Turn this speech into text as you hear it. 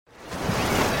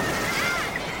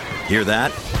Hear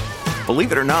that?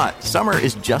 Believe it or not, summer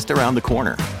is just around the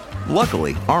corner.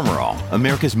 Luckily, Armor All,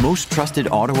 America's most trusted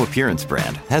auto appearance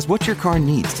brand, has what your car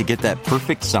needs to get that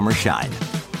perfect summer shine.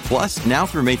 Plus, now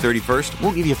through May 31st,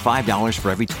 we'll give you $5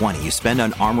 for every $20 you spend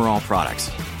on Armor All products.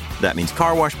 That means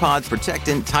car wash pods,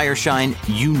 protectant, tire shine,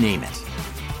 you name it.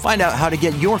 Find out how to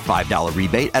get your $5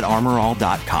 rebate at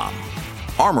armorall.com.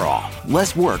 Armor All,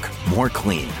 less work, more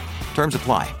clean. Terms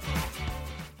apply.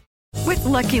 With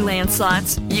Lucky Land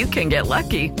Slots, you can get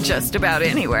lucky just about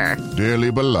anywhere.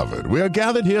 Dearly beloved, we are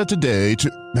gathered here today to...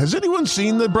 Has anyone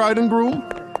seen the bride and groom?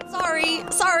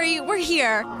 Sorry, we're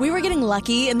here. We were getting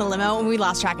lucky in the limo and we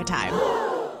lost track of time.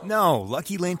 No,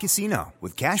 Lucky Land Casino,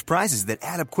 with cash prizes that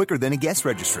add up quicker than a guest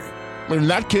registry. In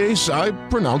that case, I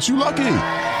pronounce you lucky.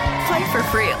 Play for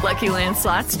free at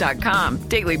LuckyLandSlots.com.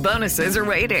 Daily bonuses are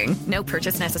waiting. No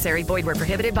purchase necessary. Void where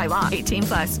prohibited by law.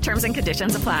 18+. Terms and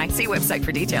conditions apply. See website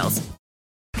for details.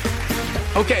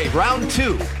 Okay, round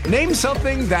two. Name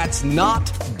something that's not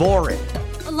boring.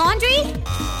 A laundry?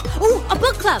 Ooh, a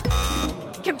book club.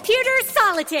 Computer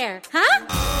solitaire, huh?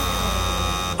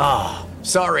 Ah,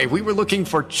 sorry, we were looking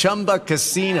for Chumba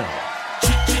Casino.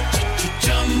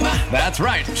 That's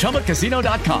right,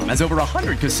 ChumbaCasino.com has over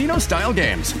 100 casino-style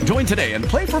games. Join today and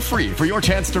play for free for your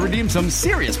chance to redeem some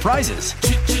serious prizes.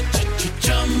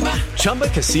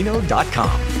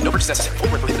 ChumbaCasino.com. No purchase necessary.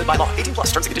 Void where prohibited by law. 18+.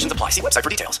 Terms and conditions apply. See website for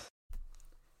details.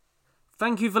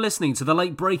 Thank you for listening to the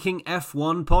Late Breaking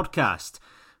F1 podcast.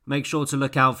 Make sure to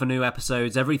look out for new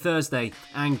episodes every Thursday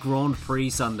and Grand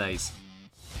Prix Sundays.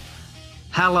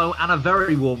 Hello and a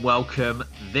very warm welcome.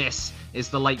 This is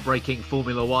the Late Breaking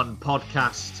Formula One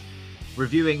podcast,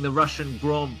 reviewing the Russian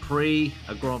Grand Prix,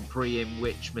 a Grand Prix in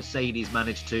which Mercedes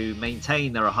managed to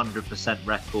maintain their 100%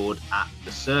 record at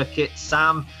the circuit.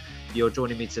 Sam, you're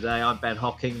joining me today. I'm Ben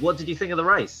Hocking. What did you think of the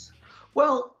race?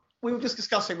 Well, we were just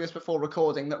discussing this before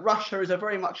recording, that Russia is a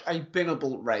very much a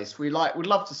binnable race. We'd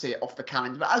love to see it off the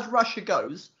calendar, but as Russia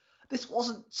goes, this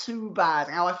wasn't too bad.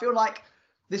 Now, I feel like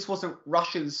this wasn't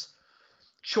Russia's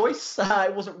choice.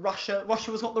 It wasn't Russia.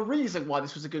 Russia was not the reason why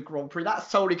this was a good Grand Prix. That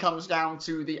solely comes down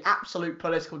to the absolute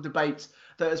political debate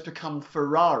that has become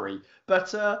Ferrari.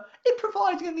 But it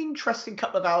provided an interesting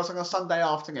couple of hours on a Sunday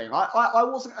afternoon. I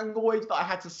wasn't annoyed that I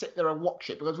had to sit there and watch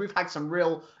it, because we've had some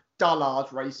real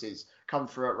dullard races come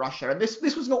through at Russia, and this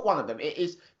was not one of them. It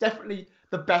is definitely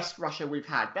the best Russia we've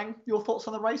had. Ben, your thoughts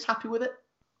on the race? Happy with it?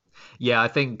 Yeah, I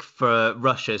think for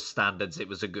Russia's standards, it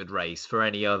was a good race. For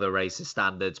any other race's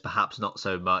standards, perhaps not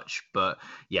so much. But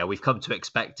yeah, we've come to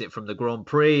expect it from the Grand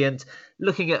Prix. And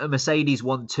looking at a Mercedes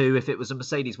 1-2, if it was a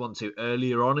Mercedes 1-2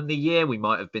 earlier on in the year, we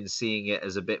might have been seeing it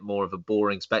as a bit more of a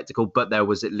boring spectacle. But there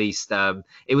was at least,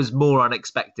 it was more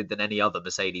unexpected than any other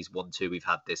Mercedes 1-2 we've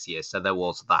had this year. So there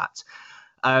was that.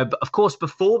 But of course,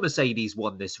 before Mercedes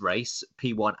won this race,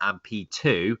 P1 and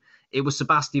P2, it was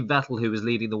Sebastian Vettel who was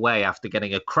leading the way after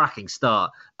getting a cracking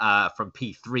start from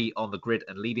P3 on the grid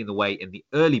and leading the way in the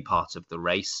early part of the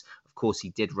race. Of course, he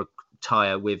did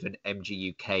retire with an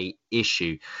MGUK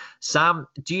issue. Sam,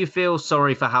 do you feel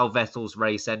sorry for how Vettel's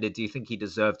race ended? Do you think he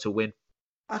deserved to win?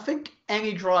 I think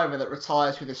any driver that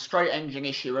retires with a straight engine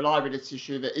issue, reliability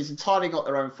issue that is entirely not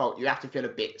their own fault, you have to feel a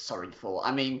bit sorry for.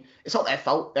 I mean, it's not their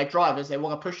fault. They're drivers. They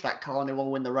want to push that car and they want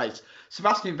to win the race.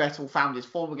 Sebastian Vettel found his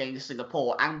form again in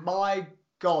Singapore, and my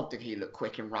God, did he look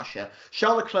quick in Russia.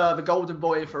 Charles Leclerc, the golden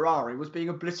boy of Ferrari, was being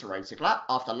obliterated lap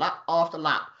after lap after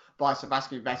lap by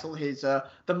Sebastian Vettel, his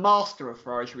the master of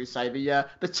Ferrari, should we say,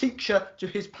 the teacher to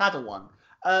his Padawan.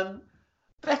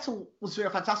 Vettel was doing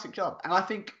a fantastic job, and I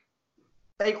think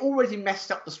they already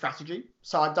messed up the strategy,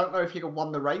 so I don't know if he'd have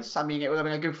won the race. I mean, it would have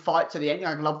been a good fight to the end.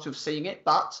 I'd love to have seen it,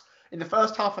 but in the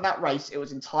first half of that race, it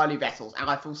was entirely Vettel's, and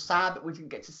I feel sad that we didn't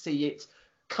get to see it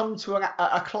come to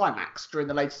a climax during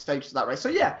the later stages of that race. So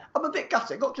yeah, I'm a bit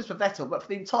gutted, not just for Vettel, but for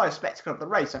the entire spectacle of the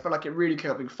race. I feel like it really could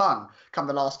have been fun come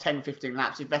the last 10, 15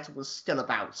 laps if Vettel was still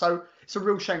about. So it's a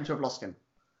real shame to have lost him.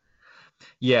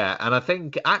 Yeah, and I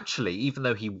think actually, even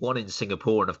though he won in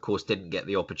Singapore and of course didn't get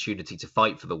the opportunity to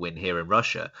fight for the win here in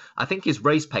Russia, I think his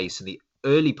race pace in the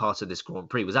early part of this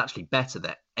Grand Prix was actually better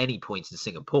than any point in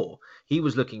Singapore. He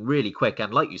was looking really quick,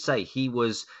 and like you say, he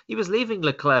was leaving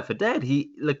Leclerc for dead.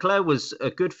 Leclerc was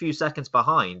a good few seconds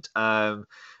behind,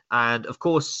 and of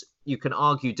course you can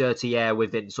argue dirty air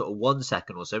within sort of 1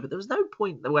 second or so, but there was no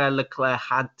point where Leclerc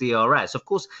had DRS. Of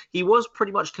course, he was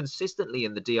pretty much consistently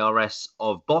in the DRS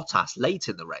of Bottas late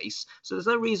in the race, so there's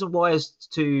no reason why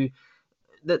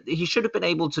that he should have been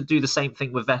able to do the same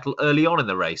thing with Vettel early on in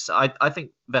the race. I think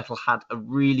Vettel had a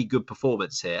really good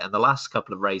performance here, and the last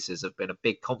couple of races have been a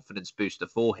big confidence booster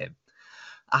for him.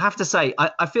 I have to say,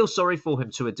 I feel sorry for him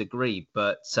to a degree,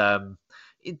 but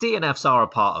DNFs are a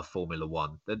part of Formula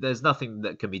One. There's nothing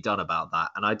that can be done about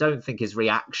that. And I don't think his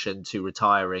reaction to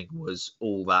retiring was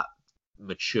all that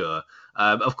mature.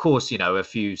 Of course, a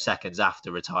few seconds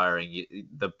after retiring,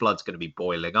 the blood's going to be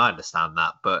boiling. I understand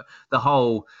that. But the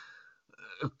whole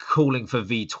calling for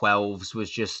V12s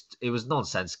was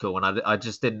nonsensical. And I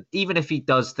just didn't, even if he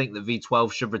does think that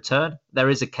V12 should return, there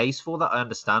is a case for that. I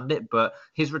understand it. But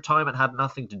his retirement had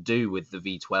nothing to do with the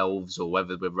V12s or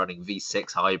whether we're running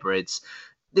V6 hybrids.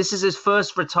 This is his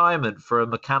first retirement for a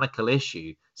mechanical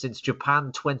issue since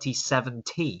Japan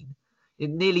 2017.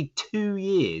 In nearly 2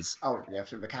 years. Oh, yeah,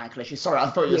 for the mechanical issue. Sorry, I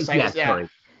thought you were saying sorry.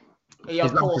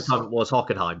 His last retirement was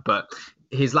Hockenheim, but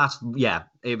his last,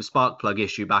 it was spark plug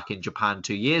issue back in Japan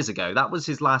 2 years ago. That was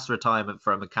his last retirement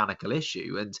for a mechanical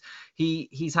issue, and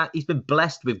he's been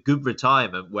blessed with good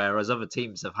retirement, whereas other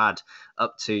teams have had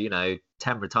up to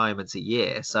 10 retirements a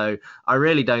year. So I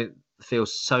really don't feel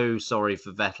so sorry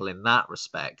for Vettel in that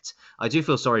respect. I do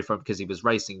feel sorry for him because he was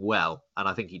racing well, and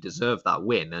I think he deserved that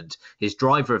win. And his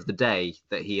driver of the day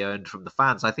that he earned from the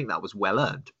fans, I think that was well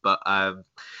earned. But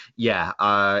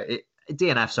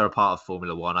DNFs are a part of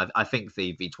Formula One. I think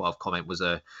the V12 comment was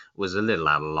a little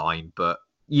out of line, but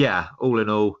all in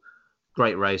all,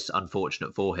 great race.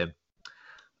 Unfortunate for him.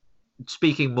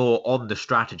 Speaking more on the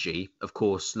strategy, of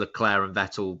course, Leclerc and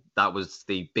Vettel, that was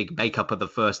the big makeup of the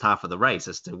first half of the race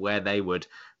as to where they would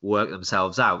work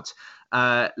themselves out.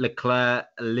 Leclerc,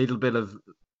 a little bit of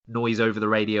noise over the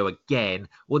radio again.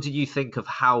 What did you think of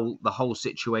how the whole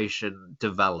situation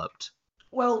developed?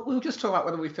 Well, we'll just talk about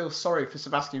whether we feel sorry for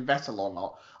Sebastian Vettel or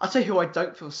not. I'll tell you who I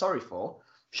don't feel sorry for.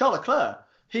 Charles Leclerc.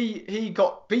 He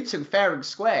got beaten fair and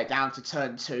square down to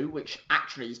turn 2, which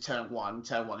actually is turn 1.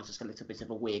 Turn 1 is just a little bit of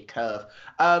a weird curve.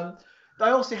 They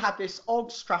also had this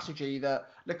odd strategy that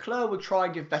Leclerc would try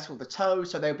and give Vettel the toe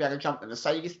so they'll be able to jump the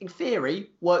Mercedes. In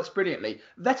theory, works brilliantly.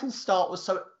 Vettel's start was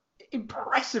so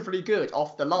impressively good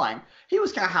off the line. He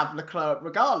was going to have Leclerc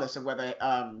regardless of whether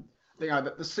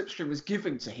that the slipstream was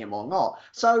given to him or not.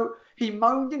 So he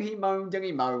moaned and he moaned and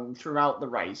he moaned throughout the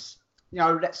race.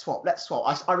 Let's swap.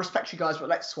 I respect you guys, but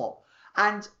let's swap.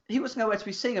 And he was nowhere to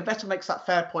be seen. And Vettel makes that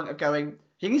fair point of going,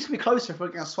 he needs to be closer if we're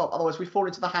going to swap. Otherwise, we fall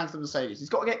into the hands of the Mercedes. He's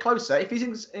got to get closer. If he's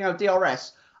in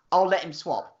DRS, I'll let him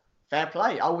swap. Fair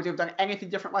play. I would have done anything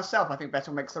different myself. I think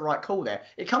Vettel makes the right call there.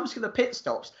 It comes to the pit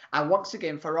stops. And once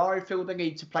again, Ferrari feel the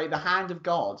need to play the hand of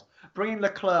God, bringing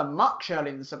Leclerc much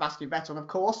earlier than Sebastian Vettel. And of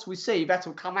course, we see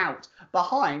Vettel come out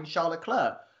behind Charles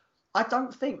Leclerc. I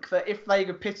don't think that if they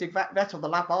had pitted Vettel the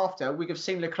lap after, we could have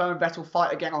seen Leclerc and Vettel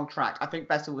fight again on track. I think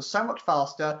Vettel was so much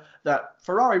faster that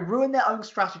Ferrari ruined their own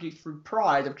strategy through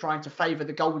pride of trying to favour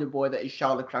the golden boy that is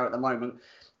Charles Leclerc at the moment.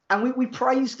 And we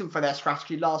praised them for their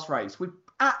strategy last race. We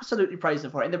absolutely praised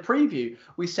them for it. In the preview,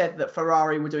 we said that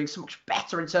Ferrari were doing so much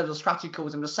better in terms of strategy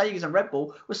calls, and Mercedes and Red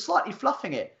Bull were slightly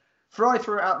fluffing it. Ferrari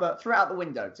threw it out the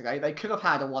window today. They could have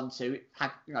had a 1-2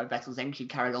 had Vettel's engine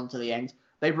carried on to the end.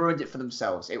 They ruined it for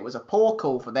themselves. It was a poor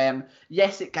call for them.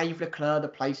 Yes, it gave Leclerc the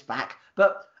place back,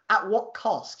 but at what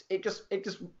cost? It just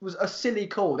was a silly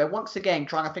call. They're once again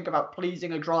trying to think about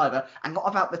pleasing a driver and not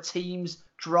about the team's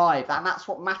drive. And that's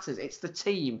what matters. It's the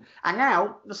team. And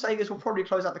now Mercedes will probably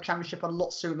close out the championship a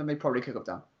lot sooner than they probably could have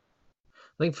done.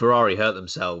 I think Ferrari hurt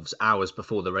themselves hours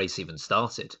before the race even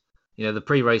started. The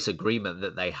pre-race agreement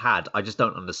that they had, I just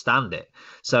don't understand it.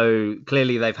 So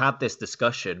clearly they've had this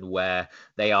discussion where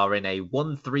they are in a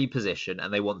 1-3 position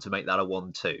and they want to make that a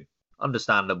 1-2.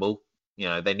 Understandable.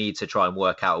 They need to try and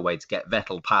work out a way to get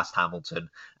Vettel past Hamilton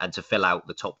and to fill out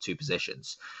the top 2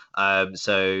 positions.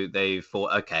 So they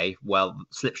thought, okay, well,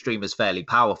 slipstream is fairly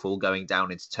powerful going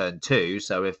down into turn 2.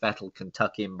 So if Vettel can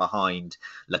tuck in behind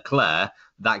Leclerc,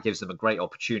 that gives them a great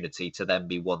opportunity to then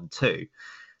be 1-2.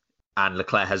 And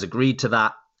Leclerc has agreed to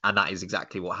that, and that is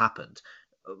exactly what happened.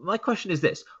 My question is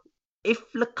this. If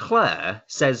Leclerc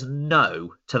says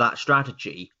no to that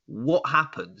strategy, what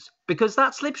happens? Because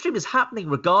that slipstream is happening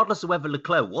regardless of whether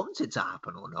Leclerc wants it to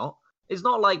happen or not. It's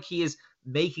not like he is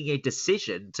making a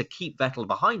decision to keep Vettel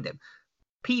behind him.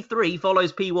 P3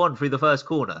 follows P1 through the first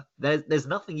corner. There's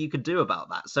nothing you can do about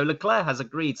that. So Leclerc has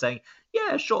agreed saying,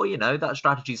 yeah, sure, that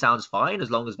strategy sounds fine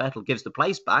as long as Vettel gives the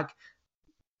place back.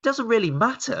 Doesn't really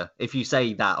matter if you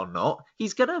say that or not.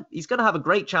 He's gonna have a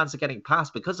great chance of getting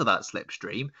past because of that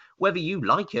slipstream, whether you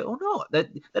like it or not. There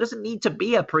doesn't need to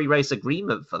be a pre-race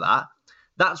agreement for that.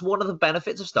 That's one of the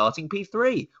benefits of starting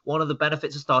P3. One of the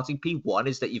benefits of starting P1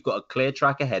 is that you've got a clear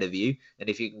track ahead of you. And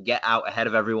if you can get out ahead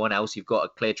of everyone else, you've got a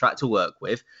clear track to work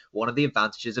with. One of the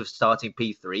advantages of starting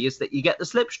P3 is that you get the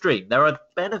slipstream. There are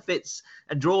benefits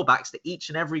and drawbacks to each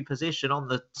and every position on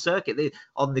the circuit,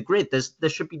 on the grid. There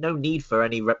should be no need for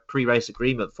any pre-race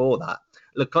agreement for that.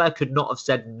 Leclerc could not have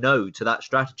said no to that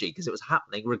strategy because it was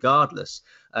happening regardless.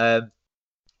 And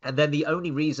then the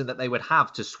only reason that they would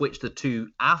have to switch the two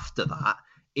after that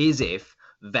is if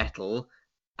Vettel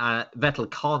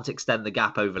can't extend the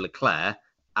gap over Leclerc,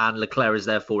 and Leclerc is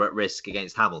therefore at risk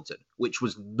against Hamilton, which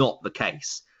was not the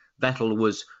case. Vettel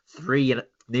was 3 and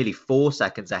nearly 4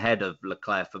 seconds ahead of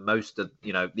Leclerc for most of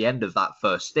the end of that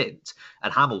first stint,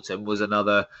 and Hamilton was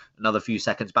another few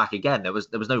seconds back again. There was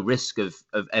no risk of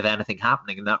anything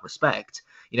happening in that respect.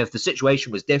 If the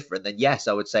situation was different, then yes,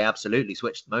 I would say absolutely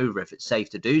switch them over if it's safe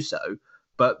to do so.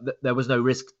 But there was no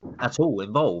risk at all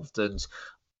involved, and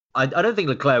I don't think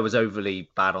Leclerc was overly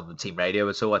bad on the team radio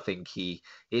at all. I think he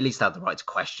at least had the right to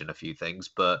question a few things,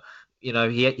 but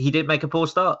he did make a poor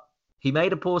start. He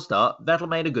made a poor start. Vettel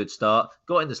made a good start,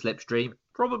 got in the slipstream.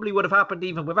 Probably would have happened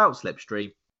even without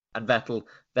slipstream. And Vettel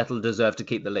deserved to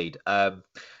keep the lead. I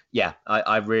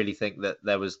really think that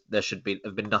there should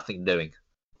have been nothing doing.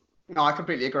 No, I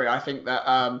completely agree. I think that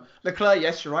Leclerc,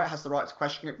 yes, you're right, has the right to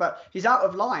question it, but he's out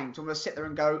of line to almost sit there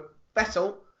and go,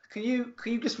 Vettel, can you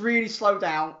just really slow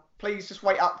down? Please just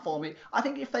wait up for me. I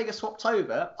think if they get swapped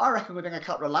over, I reckon within a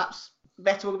couple of laps,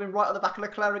 Vettel would have been right on the back of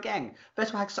Leclerc again.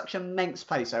 Vettel had such immense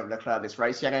pace over Leclerc this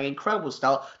race. He had an incredible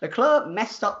start. Leclerc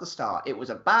messed up the start. It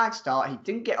was a bad start. He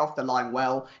didn't get off the line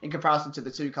well in comparison to the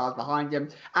two cars behind him.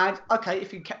 And, okay, if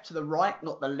he kept to the right,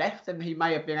 not the left, then he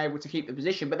may have been able to keep the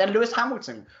position. But then Lewis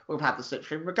Hamilton would have had the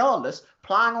slipstream regardless.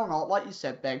 Plan or not, like you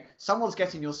said, Ben, someone's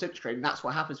getting your slipstream. That's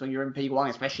what happens when you're in P1,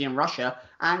 especially in Russia.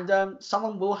 And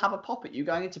someone will have a pop at you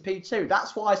going into P2.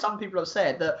 That's why some people have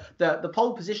said that the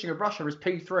pole position of Russia is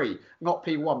P3, not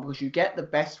P1, because you get the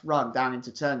best run down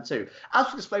into turn 2. As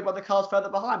was displayed by the cars further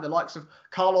behind, the likes of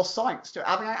Carlos Sainz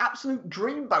having an absolute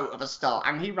dreamboat of a start,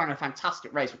 and he ran a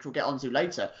fantastic race, which we'll get onto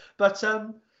later. But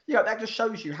that just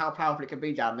shows you how powerful it can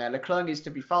be down there. Leclerc needs to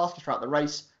be faster throughout the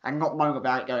race and not moan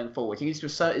about it going forward. He needs to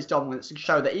assert his dominance and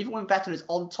show that even when Vettel is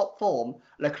on top form,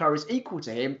 Leclerc is equal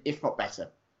to him, if not better.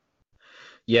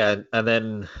 Yeah, and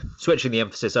then switching the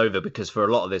emphasis over, because for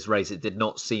a lot of this race, it did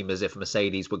not seem as if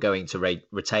Mercedes were going to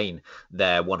retain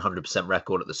their 100%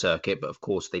 record at the circuit. But of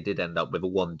course, they did end up with a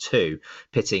 1-2,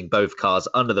 pitting both cars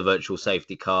under the virtual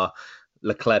safety car.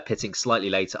 Leclerc pitting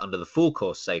slightly later under the full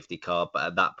course safety car. But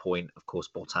at that point, of course,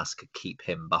 Bottas could keep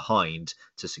him behind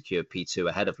to secure P2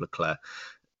 ahead of Leclerc.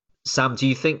 Sam, do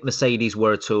you think Mercedes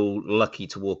were at all lucky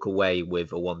to walk away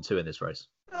with a 1-2 in this race?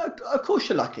 Of course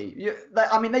you're lucky.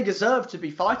 They deserve to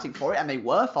be fighting for it, and they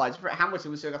were fighting for it.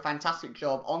 Hamilton was doing a fantastic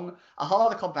job on a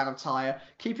harder compound tyre,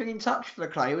 keeping in touch with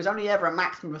Leclerc. He was only ever a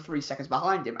maximum of 3 seconds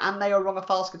behind him, and they were on a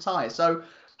faster tyre. So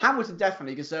Hamilton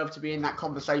definitely deserved to be in that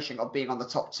conversation of being on the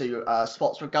top two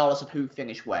spots, regardless of who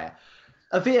finished where.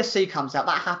 A VSC comes out.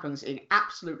 That happens in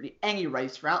absolutely any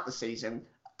race throughout the season.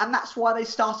 And that's why they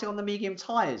started on the medium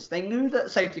tyres. They knew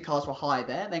that safety cars were high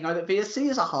there. They know that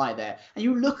VSCs are high there. And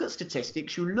you look at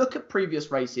statistics, you look at previous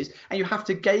races, and you have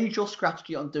to gauge your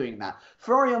strategy on doing that.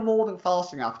 Ferrari are more than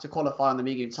fast enough to qualify on the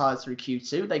medium tyres through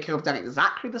Q2. They could have done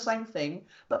exactly the same thing,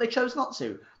 but they chose not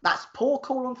to. That's poor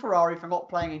call on Ferrari for not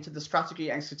playing into the strategy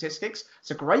and statistics.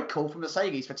 It's a great call from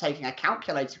Mercedes for taking a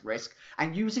calculated risk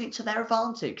and using it to their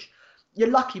advantage. You're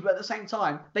lucky, but at the same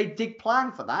time, they did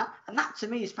plan for that. And that, to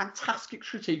me, is fantastic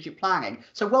strategic planning.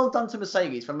 So well done to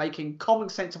Mercedes for making common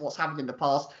sense of what's happened in the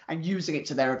past and using it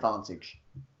to their advantage.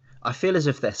 I feel as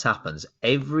if this happens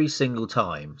every single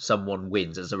time someone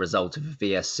wins as a result of a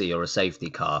VSC or a safety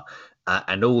car,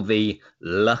 and all the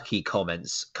lucky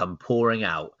comments come pouring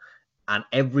out. And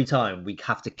every time we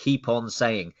have to keep on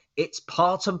saying, it's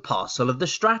part and parcel of the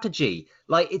strategy.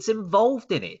 Like, it's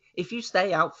involved in it. If you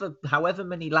stay out for however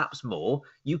many laps more,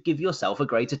 you give yourself a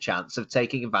greater chance of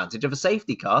taking advantage of a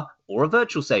safety car or a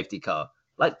virtual safety car.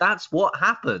 Like, that's what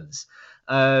happens.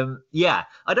 I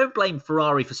don't blame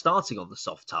Ferrari for starting on the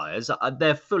soft tyres.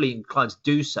 They're fully inclined to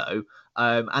do so.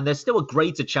 And there's still a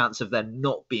greater chance of there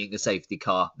not being a safety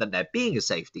car than there being a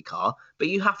safety car. But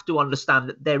you have to understand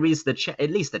that there is at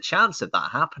least the chance of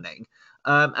that happening.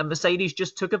 And Mercedes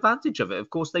just took advantage of it. Of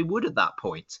course, they would at that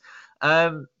point.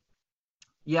 I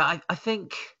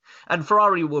think... And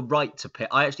Ferrari were right to pit.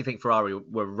 I actually think Ferrari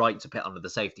were right to pit under the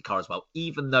safety car as well.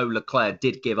 Even though Leclerc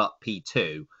did give up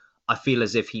P2, I feel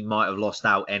as if he might have lost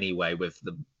out anyway with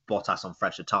the Bottas on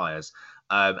fresher tyres.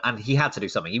 And he had to do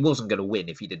something. He wasn't going to win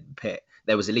if he didn't pit.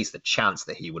 There was at least a chance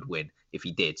that he would win if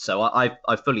he did. So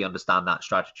I fully understand that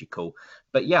strategy call.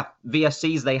 But yeah,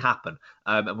 VSCs, they happen.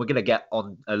 And we're going to get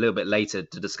on a little bit later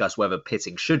to discuss whether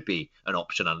pitting should be an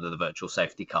option under the virtual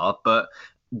safety car. But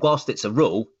whilst it's a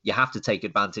rule, you have to take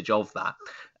advantage of that.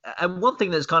 And one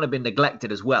thing that's kind of been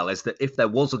neglected as well is that if there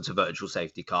wasn't a virtual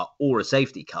safety car or a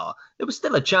safety car, there was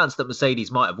still a chance that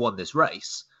Mercedes might have won this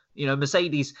race. You know,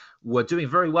 Mercedes were doing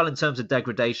very well in terms of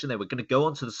degradation. They were going to go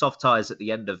onto the soft tyres at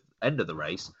the end of the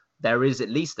race. There is at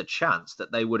least a chance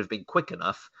that they would have been quick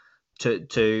enough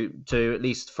to at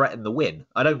least threaten the win.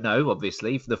 I don't know,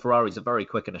 obviously. The Ferraris are very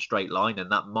quick in a straight line,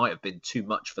 and that might have been too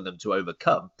much for them to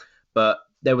overcome. But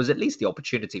there was at least the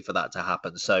opportunity for that to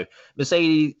happen. So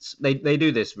Mercedes, they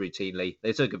do this routinely.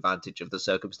 They took advantage of the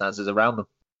circumstances around them.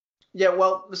 Yeah,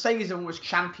 well, Mercedes have almost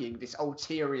championed this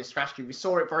ulterior strategy. We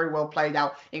saw it very well played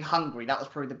out in Hungary. That was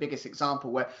probably the biggest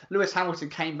example, where Lewis Hamilton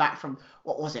came back from,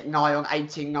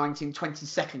 18, 19, 20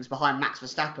 seconds behind Max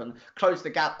Verstappen, closed the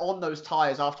gap on those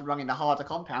tyres after running the harder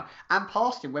compound, and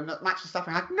passed him when Max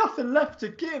Verstappen had nothing left to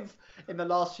give in the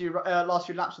last few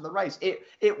laps of the race.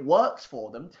 It works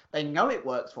for them. They know it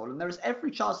works for them. There is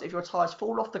every chance that if your tyres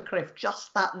fall off the cliff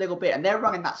just that little bit, and they're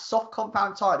running that soft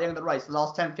compound tyre at the end of the race, the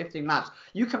last 10, 15 laps,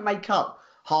 you can make up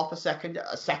half a second,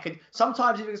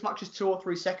 sometimes even as much as 2 or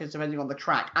 3 seconds, depending on the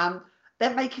track. And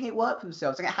they're making it work for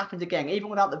themselves. And it happened again, even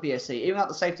without the VSC, even without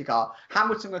the safety car.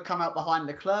 Hamilton would come out behind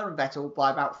Leclerc and Vettel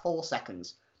by about 4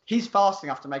 seconds. He's fast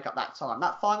enough to make up that time.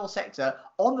 That final sector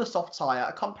on the soft tyre,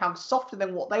 a compound softer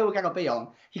than what they were going to be on,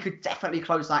 he could definitely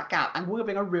close that gap and would have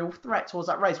been a real threat towards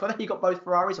that race. Whether he got both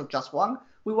Ferraris or just one,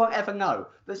 we won't ever know.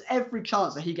 There's every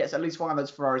chance that he gets at least one of those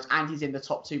Ferraris and he's in the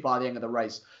top 2 by the end of the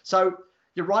race. So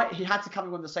you're right, he had to come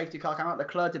in when the safety car came out.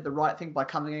 Leclerc did the right thing by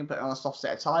coming in and putting on a soft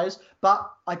set of tyres. But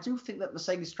I do think that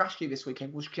Mercedes' strategy this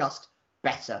weekend was just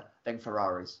better than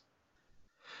Ferrari's.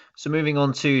 So moving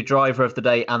on to driver of the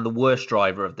day and the worst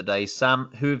driver of the day. Sam,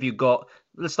 who have you got?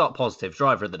 Let's start positive.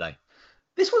 Driver of the day.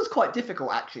 This one's quite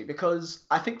difficult, actually, because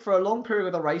I think for a long period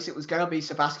of the race, it was going to be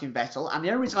Sebastian Vettel. And the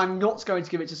only reason I'm not going to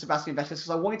give it to Sebastian Vettel is because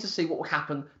I wanted to see what would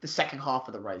happen the second half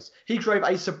of the race. He drove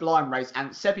a sublime race, and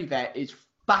Sebi Vet is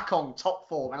back on top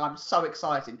form, and I'm so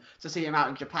excited to see him out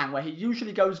in Japan, where he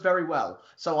usually goes very well.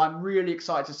 So I'm really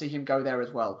excited to see him go there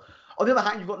as well. On the other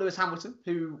hand, you've got Lewis Hamilton,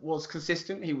 who was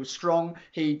consistent, he was strong,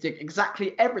 he did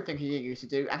exactly everything he needed to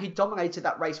do, and he dominated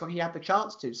that race when he had the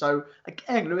chance to. So,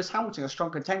 again, Lewis Hamilton, a strong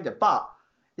contender, but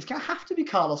it's going to have to be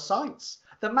Carlos Sainz.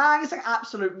 The man is an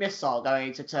absolute missile going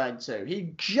into turn 2.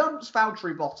 He jumps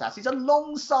Valtteri Bottas. He's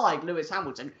alongside Lewis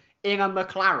Hamilton in a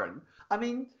McLaren. I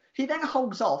mean, he then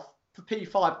holds off for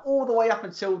P5 all the way up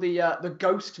until the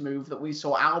ghost move that we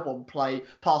saw Albon play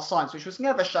past Sainz, which was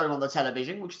never shown on the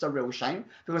television, which is a real shame,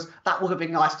 because that would have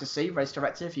been nice to see, race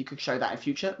director, if you could show that in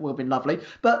future. It would have been lovely.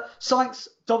 But Sainz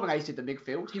dominated the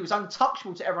midfield. He was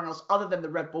untouchable to everyone else other than the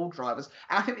Red Bull drivers.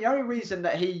 And I think the only reason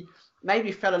that he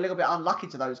maybe fell a little bit unlucky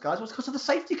to those guys was because of the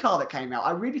safety car that came out. I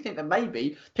really think that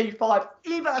maybe P5,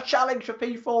 even a challenge for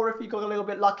P4 if he got a little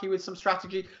bit lucky with some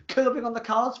strategy, could have been on the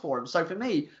cards for him. So for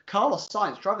me, Carlos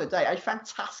Sainz, driver of the day, a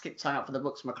fantastic turnout for the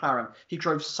books of McLaren. He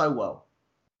drove so well.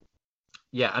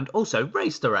 Yeah, and also,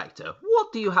 race director,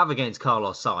 what do you have against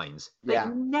Carlos Sainz? Yeah.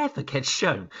 It never gets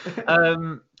shown.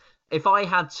 If I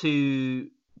had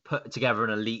to put together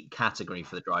an elite category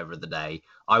for the driver of the day,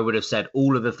 I would have said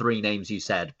all of the 3 names you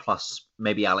said, plus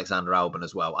maybe Alexander Albon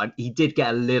as well. He did get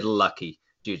a little lucky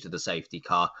due to the safety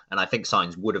car, and I think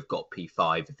Sainz would have got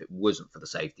P5 if it wasn't for the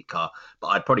safety car, but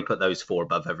I'd probably put those 4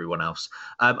 above everyone else.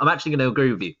 I'm actually going to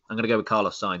agree with you. I'm going to go with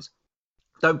Carlos Sainz.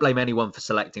 Don't blame anyone for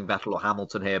selecting Vettel or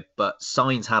Hamilton here, but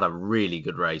Sainz had a really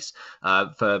good race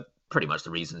for pretty much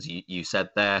the reasons you said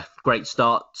there. Great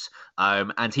start.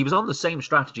 And he was on the same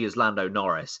strategy as Lando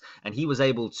Norris, and he was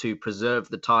able to preserve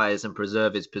the tyres and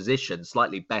preserve his position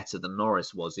slightly better than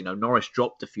Norris was. You know, Norris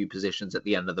dropped a few positions at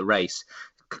the end of the race.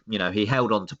 You know, he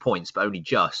held on to points, but only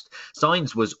just.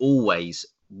 Sainz was always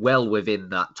well within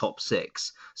that top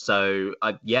 6. So,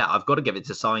 I've got to give it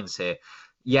to Sainz here.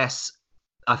 Yes,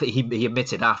 I think he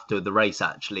admitted after the race,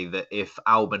 actually, that if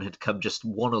Albon had come just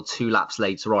 1 or 2 laps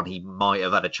later on, he might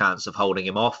have had a chance of holding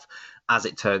him off. As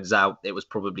it turns out, it was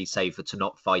probably safer to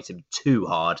not fight him too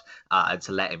hard and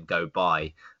to let him go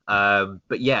by.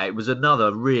 But yeah, it was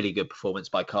another really good performance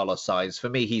by Carlos Sainz. For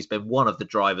me, he's been one of the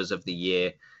drivers of the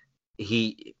year.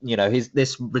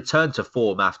 This return to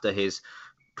form after his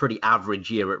pretty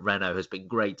average year at Renault has been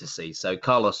great to see. So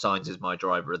Carlos Sainz is my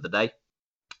driver of the day.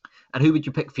 And who would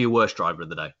you pick for your worst driver of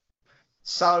the day?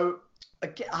 So,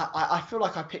 again, I feel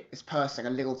like I pick this person a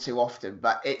little too often,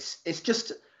 but it's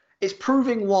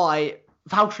proving why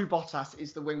Valtteri Bottas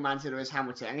is the wingman to Lewis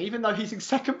Hamilton. And even though he's in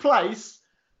second place,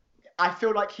 I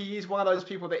feel like he is one of those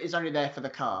people that is only there for the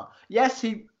car. Yes,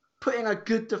 he put in a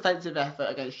good defensive effort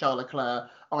against Charles Leclerc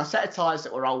on a set of tyres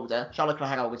that were older. Charles Leclerc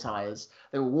had older tyres.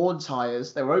 They were worn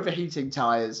tyres. They were overheating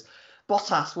tyres.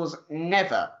 Bottas was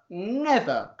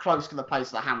never close to the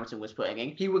pace that Hamilton was putting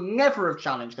in. He would never have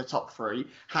challenged the top three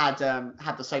had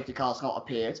the safety cars not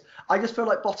appeared. I just feel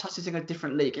like Bottas is in a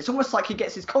different league. It's almost like he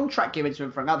gets his contract given to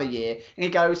him for another year, and he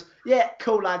goes, "Yeah,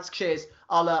 cool lads, cheers.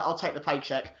 I'll take the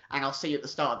paycheck, and I'll see you at the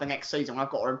start of the next season when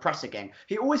I've got to impress again."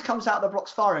 He always comes out of the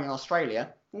blocks firing in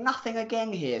Australia. Nothing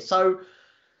again here. So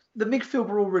the midfield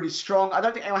were all really strong. I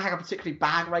don't think anyone had a particularly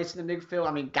bad race in the midfield.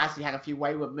 I mean, Gasly had a few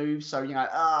wayward moves, so,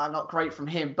 not great from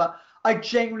him. But I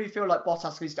genuinely feel like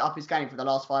Bottas needs to up his game for the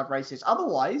last 5 races.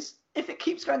 Otherwise, if it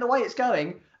keeps going the way it's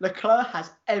going, Leclerc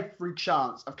has every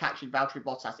chance of catching Valtteri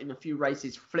Bottas in a few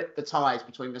races, flip the tyres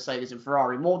between Mercedes and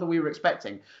Ferrari, more than we were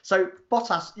expecting. So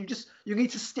Bottas, you need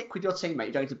to stick with your teammate.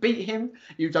 You don't need to beat him.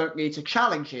 You don't need to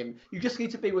challenge him. You just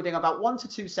need to be within about 1 to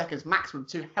 2 seconds maximum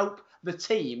to help the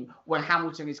team when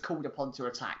Hamilton is called upon to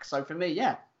attack. So for me,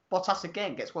 yeah, Bottas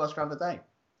again gets worst driver of the day.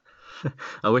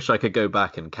 I wish I could go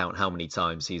back and count how many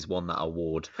times he's won that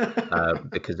award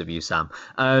because of you, Sam.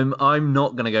 I'm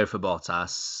not going to go for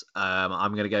Bottas.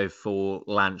 I'm going to go for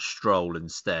Lance Stroll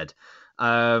instead.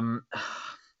 The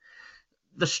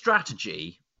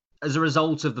strategy, as a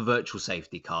result of the virtual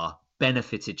safety car,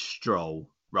 benefited Stroll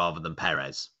rather than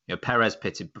Perez. Perez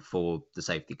pitted before the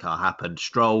safety car happened.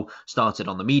 Stroll started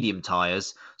on the medium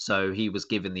tyres, so he was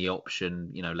given the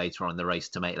option, later on in the race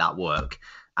to make that work.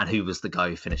 And who was the guy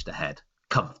who finished ahead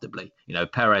comfortably?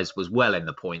 Perez was well in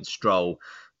the points. Stroll,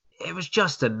 it was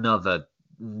just another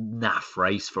naff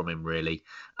race from him, really.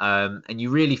 And you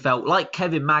really felt like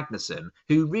Kevin Magnussen,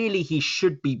 who really he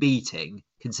should be beating,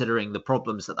 considering the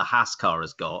problems that the Haas car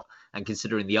has got and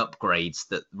considering the upgrades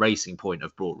that Racing Point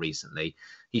have brought recently.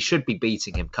 He should be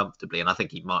beating him comfortably, and I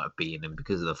think he might have beaten him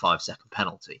because of the 5-second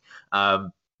penalty.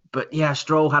 But yeah,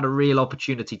 Stroll had a real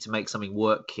opportunity to make something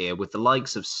work here with the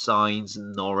likes of Sainz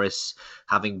and Norris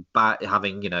having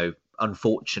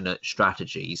unfortunate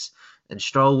strategies, and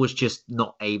Stroll was just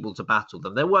not able to battle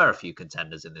them. There were a few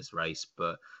contenders in this race,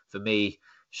 but for me,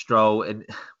 Stroll, and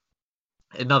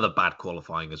another bad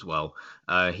qualifying as well.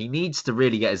 He needs to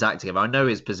really get his act together. I know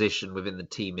his position within the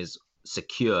team is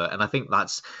secure, and I think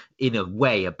that's in a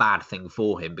way a bad thing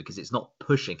for him because it's not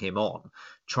pushing him on.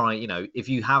 If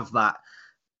you have that,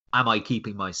 am I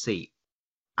keeping my seat?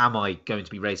 Am I going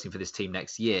to be racing for this team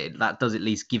next year? That does at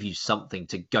least give you something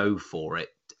to go for it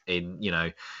in,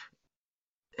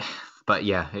 But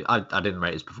yeah, I didn't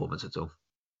rate his performance at all.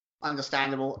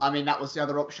 Understandable. I mean, that was the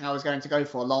other option I was going to go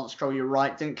for. Lance Stroll, you're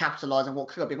right, didn't capitalise on what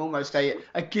could have been almost a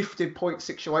gifted point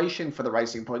situation for the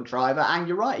Racing Point driver. And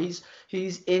you're right,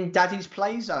 he's in daddy's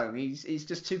play zone. He's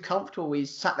just too comfortable. He's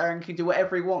sat there and can do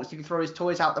whatever he wants. He can throw his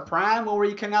toys out the pram, or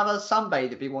he can have a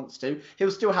sunbathe if he wants to.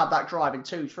 He'll still have that drive in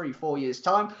 2, 3, 4 years'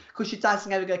 time, because your dad's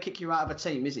never going to kick you out of a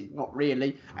team, is he? Not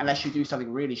really, unless you do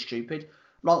something really stupid.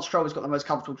 Lance Stroll has got the most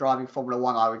comfortable driving Formula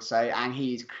 1, I would say, and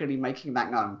he's clearly making that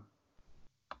known.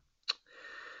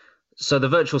 So the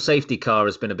virtual safety car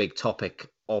has been a big topic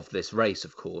of this race,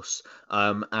 of course.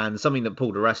 And something that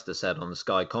Paul di Resta said on the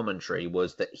Sky commentary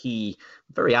was that he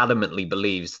very adamantly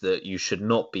believes that you should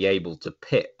not be able to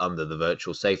pit under the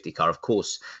virtual safety car. Of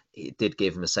course, it did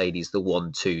give Mercedes the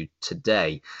 1-2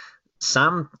 today.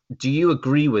 Sam, do you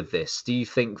agree with this? Do you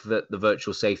think that the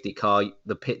virtual safety car,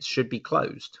 the pits should be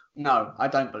closed? No, I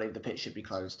don't believe the pit should be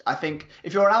closed. I think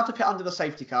if you're allowed to pit under the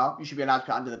safety car, you should be allowed to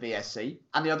pit under the VSC.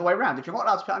 And the other way around, if you're not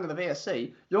allowed to pit under the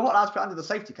VSC, you're not allowed to pit under the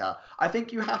safety car. I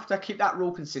think you have to keep that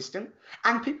rule consistent.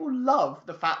 And people love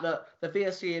the fact that the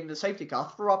VSC and the safety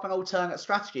car threw up an alternate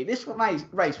strategy. This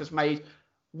race was made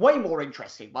way more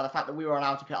interesting by the fact that we were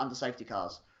allowed to pit under safety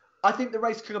cars. I think the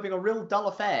race could have been a real dull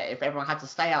affair if everyone had to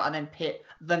stay out and then pit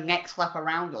the next lap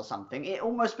around or something. It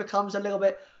almost becomes a little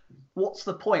bit, what's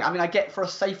the point? I mean, I get for a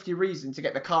safety reason to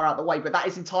get the car out of the way, but that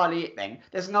is entirely it then.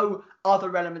 There's no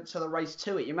other element to the race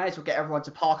to it. You may as well get everyone to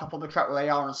park up on the track where they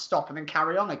are and stop and then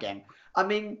carry on again. I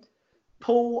mean,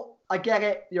 Paul, I get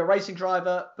it. You're a racing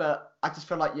driver, but I just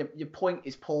feel like your point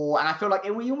is poor. And I feel like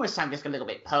we almost sound just a little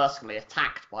bit personally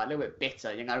attacked by it, a little bit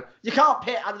bitter, You can't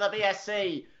pit under the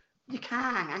VSC. You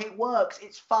can, and it works.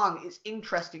 It's fun. It's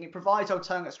interesting. It provides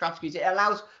alternate strategies. It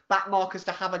allows backmarkers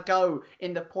to have a go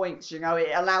in the points. It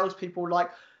allows people like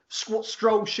what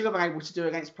Stroll should have been able to do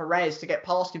against Perez to get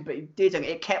past him, but he didn't.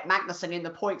 It kept Magnussen in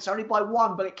the points only by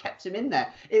 1, but it kept him in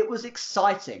there. It was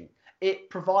exciting. It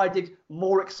provided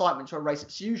more excitement to a race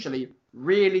that's usually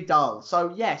really dull.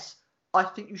 So yes, I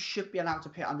think you should be allowed to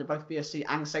pit under both VSC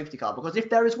and safety car, because if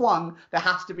there is one, there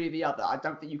has to be the other. I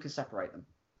don't think you can separate them.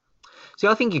 See,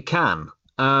 I think you can,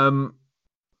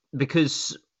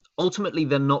 because ultimately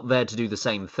they're not there to do the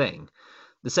same thing.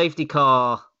 The safety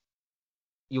car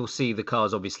you'll see the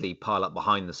cars obviously pile up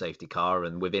behind the safety car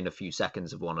and within a few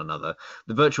seconds of one another.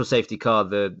 The virtual safety car,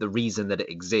 the reason that it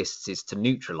exists is to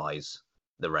neutralize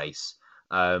the race.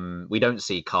 We don't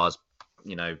see cars,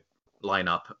 line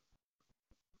up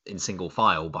in single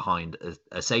file behind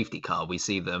a safety car. We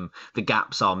see them, the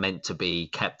gaps are meant to be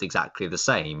kept exactly the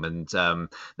same, and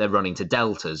they're running to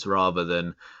deltas rather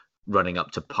than running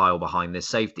up to pile behind this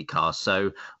safety car.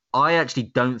 So I actually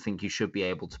don't think you should be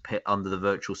able to pit under the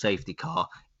virtual safety car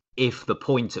if the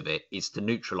point of it is to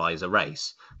neutralize a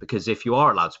race. Because if you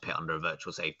are allowed to pit under a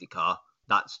virtual safety car,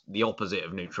 that's the opposite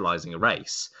of neutralizing a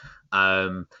race.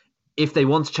 If they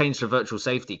want to change the virtual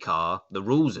safety car, the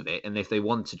rules of it, and if they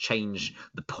want to change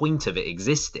the point of it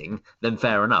existing, then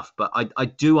fair enough. But I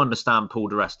do understand Paul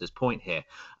di Resta's point here.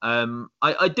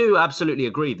 I do absolutely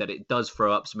agree that it does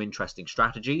throw up some interesting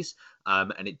strategies,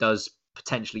 and it does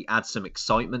potentially add some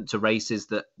excitement to races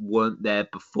that weren't there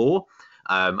before.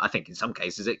 I think in some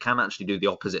cases it can actually do the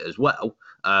opposite as well.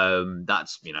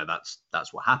 That's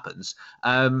what happens.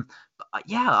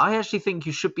 I actually think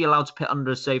you should be allowed to pit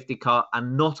under a safety car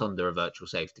and not under a virtual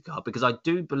safety car, because I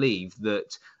do believe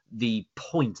that the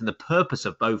point and the purpose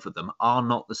of both of them are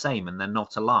not the same and they're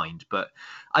not aligned. But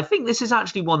I think this is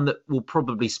actually one that will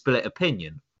probably split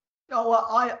opinion. No,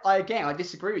 well, I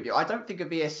disagree with you. I don't think a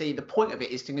VSC, the point of it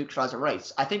is to neutralise a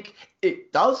race. I think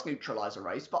it does neutralise a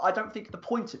race, but I don't think the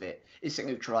point of it is to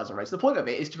neutralise a race. The point of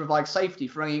it is to provide safety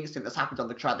for any incident that's happened on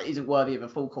the track that isn't worthy of a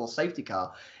full course safety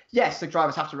car. Yes, the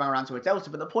drivers have to run around to a delta,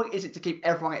 but the point isn't to keep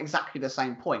everyone at exactly the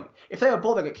same point. If they were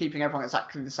bothered at keeping everyone at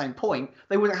exactly the same point,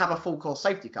 they wouldn't have a full course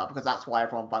safety car, because that's why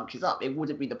everyone bunches up. It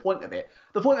wouldn't be the point of it.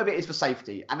 The point of it is for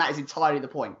safety, and that is entirely the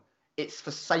point. It's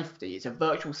for safety. It's a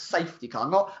virtual safety car,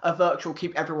 not a virtual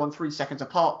keep everyone 3 seconds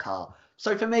apart car.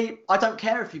 So for me, I don't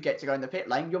care if you get to go in the pit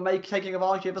lane. You're taking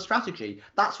advantage of a strategy.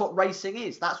 That's what racing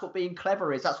is. That's what being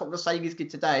clever is. That's what Mercedes did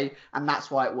today, and that's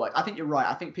why it worked. I think you're right.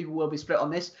 I think people will be split on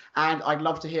this, and I'd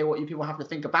love to hear what you people have to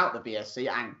think about the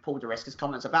VSC and Paul di Resta's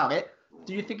comments about it.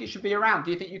 Do you think it should be around?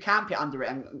 Do you think you can pit under it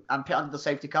and pit under the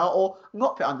safety car, or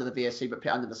not pit under the VSC but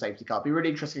pit under the safety car? It'd be really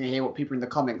interesting to hear what people in the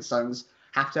comment zones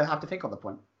have to think on the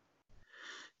point.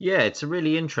 Yeah, it's a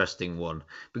really interesting one,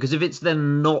 because if it's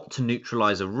then not to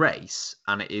neutralize a race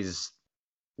and it is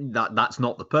that's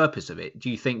not the purpose of it, do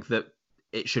you think that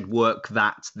it should work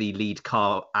that the lead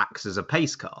car acts as a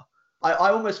pace car?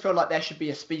 I almost feel like there should be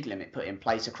a speed limit put in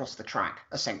place across the track,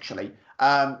 essentially.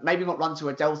 Maybe not run to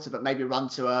a delta, but maybe run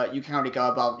to you can't go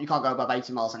above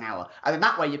 80 miles an hour. And then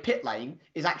that way your pit lane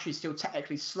is actually still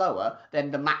technically slower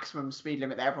than the maximum speed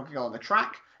limit that everyone can go on the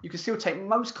track. You can still take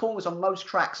most corners on most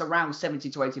tracks around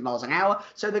 70 to 80 miles an hour.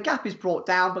 So the gap is brought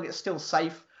down, but it's still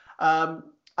safe. I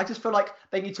just feel like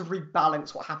they need to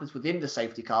rebalance what happens within the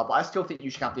safety car, but I still think you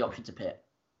should have the option to pit.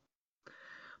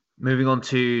 Moving on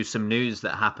to some news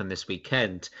that happened this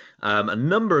weekend. A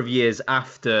number of years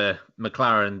after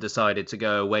McLaren decided to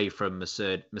go away from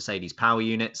Mercedes power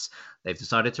units, they've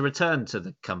decided to return to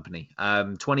the company.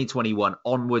 2021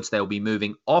 onwards, they'll be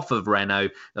moving off of Renault.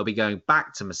 They'll be going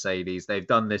back to Mercedes. They've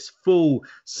done this full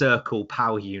circle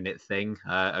power unit thing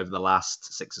over the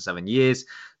last 6 or 7 years.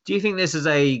 Do you think this is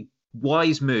a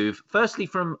wise move, firstly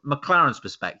from McLaren's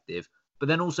perspective, but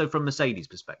then also from Mercedes'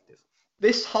 perspective?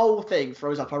 This whole thing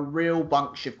throws up a real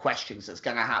bunch of questions that's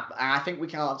going to happen. And I think we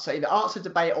can either answer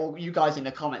debate, or you guys in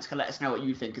the comments can let us know what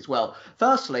you think as well.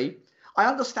 Firstly, I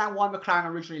understand why McLaren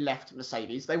originally left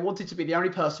Mercedes. They wanted to be the only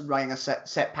person running a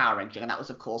set power engine, and that was,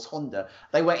 of course, Honda.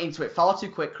 They went into it far too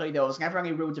quickly. There was never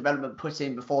any real development put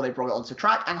in before they brought it onto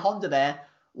track, and Honda there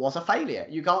was a failure.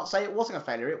 You can't say it wasn't a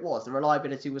failure. It was. The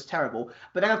reliability was terrible.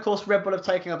 But then, of course, Red Bull have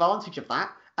taken advantage of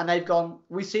that, and they've gone,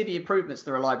 we see the improvements to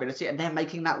the reliability, and they're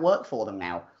making that work for them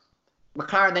now.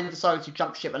 McLaren then decided to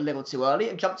jump ship a little too early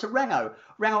and jump to Renault.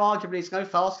 Renault arguably is no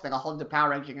faster than a Honda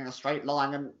power engine in a straight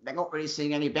line, and they're not really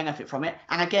seeing any benefit from it.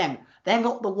 And again, they're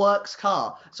not the works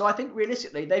car. So I think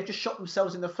realistically, they've just shot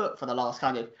themselves in the foot for the last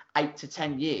kind of 8 to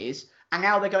 10 years, and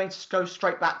now they're going to go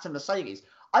straight back to Mercedes.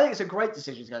 I think it's a great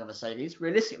decision to go to Mercedes.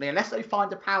 Realistically, unless they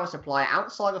find a power supply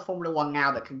outside of Formula 1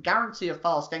 now that can guarantee a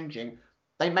fast engine,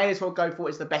 they may as well go for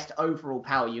what is the best overall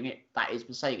power unit, that is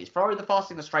Mercedes. Ferrari the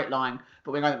fastest in a straight line,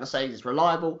 but we know that Mercedes is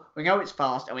reliable, we know it's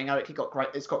fast, and we know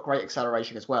it's got great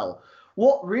acceleration as well.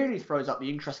 What really throws up the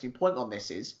interesting point on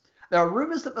this is, there are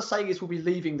rumours that Mercedes will be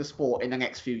leaving the sport in the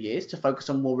next few years to focus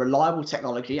on more reliable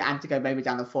technology and to go maybe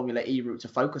down the Formula E route to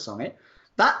focus on it.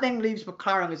 That then leaves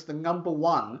McLaren as the number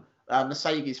one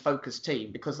Mercedes-focused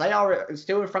team, because they are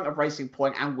still in front of Racing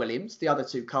Point and Williams, the other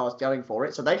two cars going for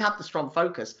it, so they have the strong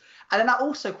focus. And then that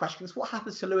also questions what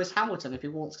happens to Lewis Hamilton if he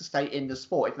wants to stay in the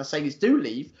sport, if Mercedes do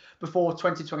leave before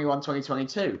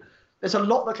 2021-2022. There's a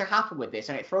lot that can happen with this,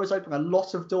 and it throws open a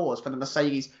lot of doors for the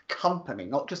Mercedes company,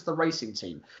 not just the racing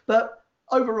team. But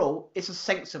overall, it's a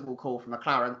sensible call from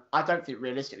McLaren. I don't think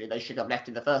realistically they should have left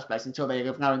in the first place until they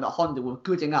have known that Honda were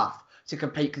good enough to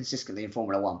compete consistently in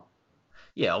Formula One.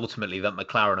 Yeah, ultimately that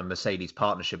McLaren and Mercedes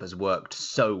partnership has worked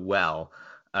so well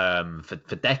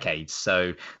for decades.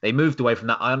 So they moved away from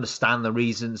that. I understand the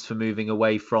reasons for moving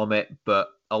away from it, but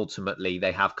ultimately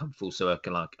they have come full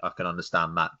circle. I can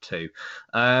understand that too.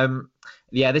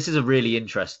 Yeah, this is a really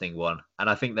interesting one. And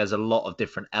I think there's a lot of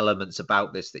different elements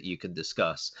about this that you can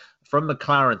discuss. From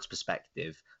McLaren's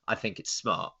perspective, I think it's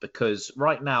smart because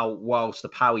right now, whilst the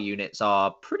power units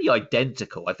are pretty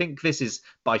identical, I think this is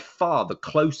by far the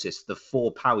closest the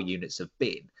 4 power units have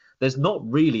been. There's not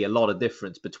really a lot of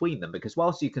difference between them because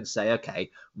whilst you can say,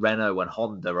 okay, Renault and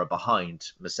Honda are behind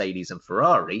Mercedes and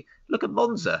Ferrari, look at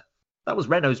Monza. That was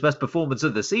Renault's best performance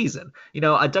of the season.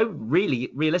 I don't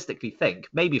really realistically think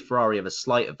maybe Ferrari have a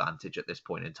slight advantage at this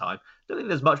point in time. I don't think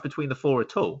there's much between the 4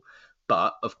 at all.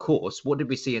 But, of course, what did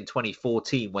we see in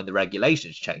 2014 when the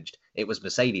regulations changed? It was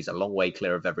Mercedes a long way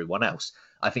clear of everyone else.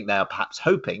 I think they are perhaps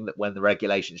hoping that when the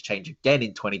regulations change again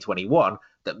in 2021,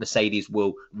 that Mercedes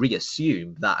will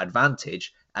reassume that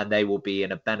advantage and they will be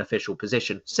in a beneficial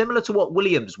position, similar to what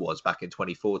Williams was back in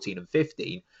 2014 and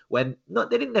 15, when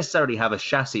they didn't necessarily have a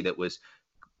chassis that was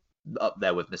up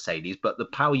there with Mercedes, but the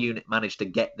power unit managed to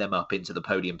get them up into the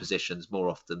podium positions more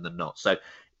often than not. So,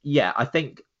 yeah, I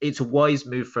think it's a wise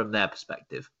move from their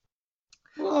perspective.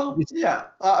 Well, yeah.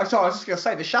 So I was just going to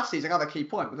say the chassis is another key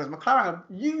point because McLaren have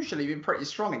usually been pretty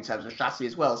strong in terms of chassis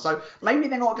as well. So maybe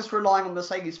they're not just relying on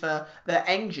Mercedes for their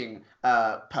engine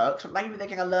perks, but maybe they're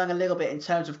going to learn a little bit in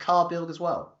terms of car build as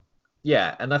well.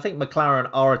 Yeah, and I think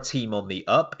McLaren are a team on the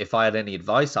up. If I had any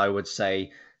advice, I would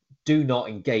say do not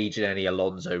engage in any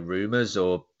Alonso rumours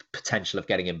or potential of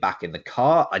getting him back in the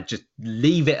car. I'd just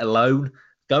leave it alone.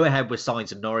 Go ahead with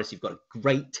Sainz and Norris. You've got a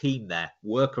great team there.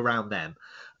 Work around them.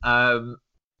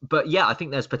 But yeah, I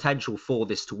think there's potential for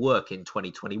this to work in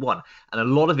 2021. And a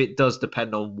lot of it does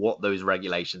depend on what those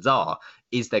regulations are.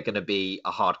 Is there going to be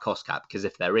a hard cost cap? Because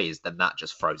if there is, then that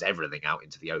just throws everything out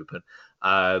into the open.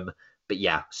 But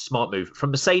yeah, smart move.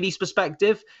 From Mercedes'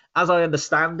 perspective, as I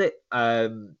understand it,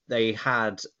 they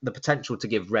had the potential to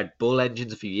give Red Bull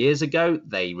engines a few years ago.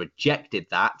 They rejected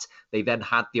that. They then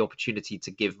had the opportunity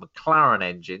to give McLaren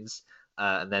engines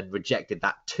and then rejected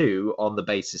that too on the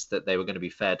basis that they were going to be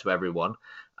fair to everyone.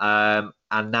 And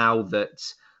now that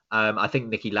I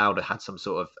think Niki Lauda had some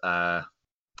sort of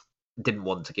didn't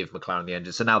want to give McLaren the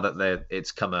engine. So now that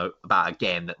it's come about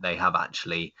again that they have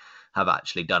actually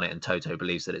done it and Toto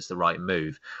believes that it's the right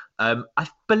move. I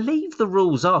believe the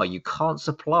rules are you can't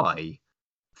supply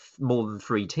more than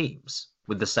 3 teams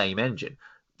with the same engine.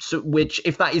 So, which,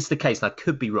 if that is the case, and I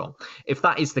could be wrong, if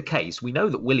that is the case, we know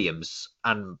that Williams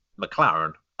and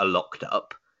McLaren are locked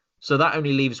up. So that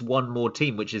only leaves one more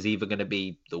team, which is either going to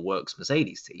be the Works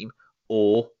Mercedes team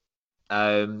or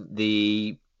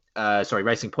Racing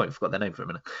Point. I forgot their name for a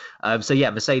minute. So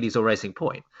yeah, Mercedes or Racing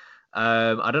Point.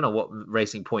 I don't know what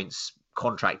Racing Point's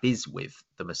contract is with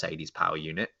the Mercedes power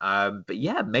unit. But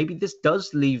yeah, maybe this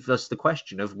does leave us the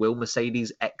question of will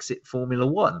Mercedes exit Formula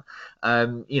One?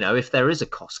 If there is a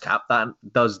cost cap, that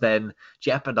does then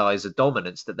jeopardize a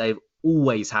dominance that they've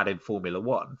always had in Formula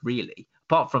One, really.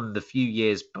 Apart from the few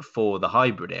years before the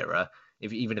hybrid era,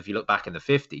 even if you look back in the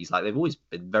 50s, like they've always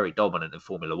been very dominant in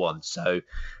Formula One. So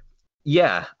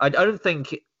yeah, I don't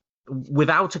think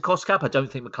without a cost cap, I don't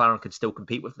think McLaren could still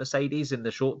compete with Mercedes in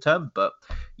the short term. But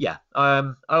yeah,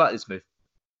 I like this move.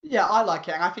 Yeah, I like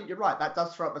it. And I think you're right. That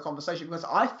does throw up the conversation because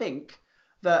I think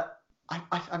that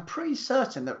I'm pretty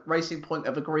certain that Racing Point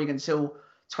have agreed until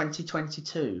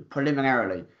 2022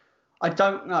 preliminarily. I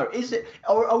don't know. Is it?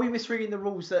 Or are we misreading the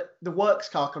rules that the works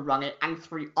car can run it and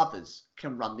 3 others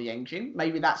can run the engine?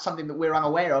 Maybe that's something that we're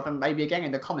unaware of. And maybe again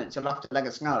in the comments, you'll have to let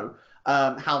us know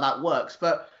how that works.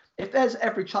 But if there's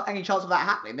any chance of that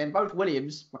happening, then both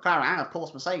Williams, McLaren, and of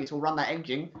course Mercedes will run that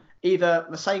engine. Either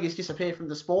Mercedes disappear from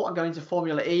the sport and go into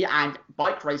Formula E and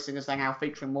bike racing as they're now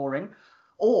featuring more in,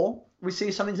 or we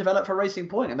see something develop for Racing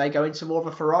Point and they go into more of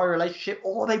a Ferrari relationship,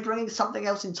 or they bring in something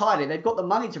else entirely. They've got the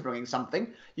money to bring in something.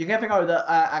 You never know that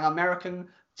an American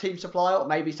team supplier or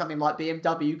maybe something like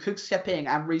BMW could step in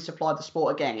and resupply the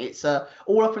sport again. It's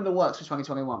all up in the works for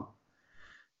 2021.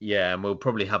 Yeah, and we'll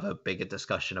probably have a bigger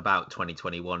discussion about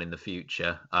 2021 in the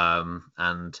future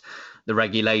and the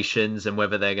regulations and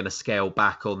whether they're going to scale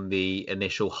back on the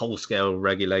initial whole-scale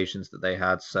regulations that they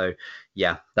had. So,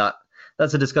 yeah,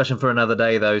 that's a discussion for another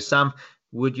day, though. Sam,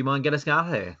 would you mind getting us out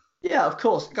of here? Yeah, of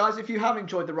course. Guys, if you have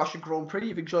enjoyed the Russian Grand Prix,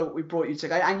 you've enjoyed what we brought you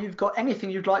today, and you've got anything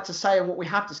you'd like to say on what we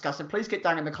have discussed, then please get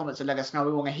down in the comments and let us know.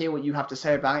 We want to hear what you have to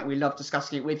say about it. We love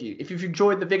discussing it with you. If you've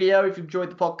enjoyed the video, if you've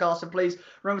enjoyed the podcast, then please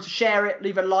remember to share it,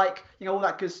 leave a like, all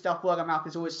that good stuff. Word of mouth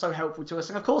is always so helpful to us.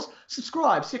 And of course,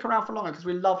 subscribe, stick around for longer because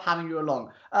we love having you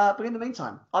along. But in the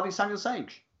meantime, I've been Samuel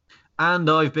Sage. And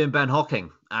I've been Ben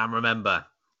Hocking. And remember,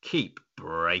 keep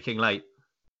breaking late.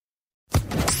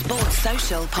 Sports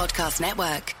Social Podcast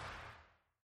Network.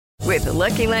 With the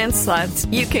Lucky Land Slots,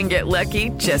 you can get lucky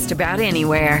just about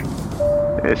anywhere.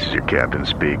 This is your captain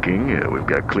speaking. We've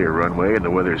got clear runway and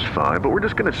the weather's fine, but we're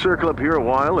just going to circle up here a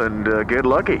while and get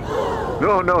lucky.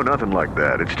 No, nothing like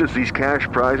that. It's just these cash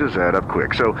prizes add up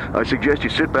quick. So I suggest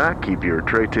you sit back, keep your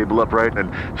tray table upright,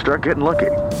 and start getting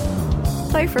lucky.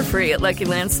 Play for free at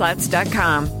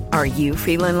LuckyLandSlots.com. Are you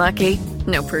feeling lucky?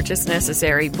 No purchase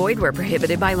necessary. Void where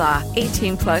prohibited by law.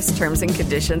 18+ terms and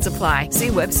conditions apply. See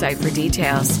website for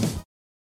details.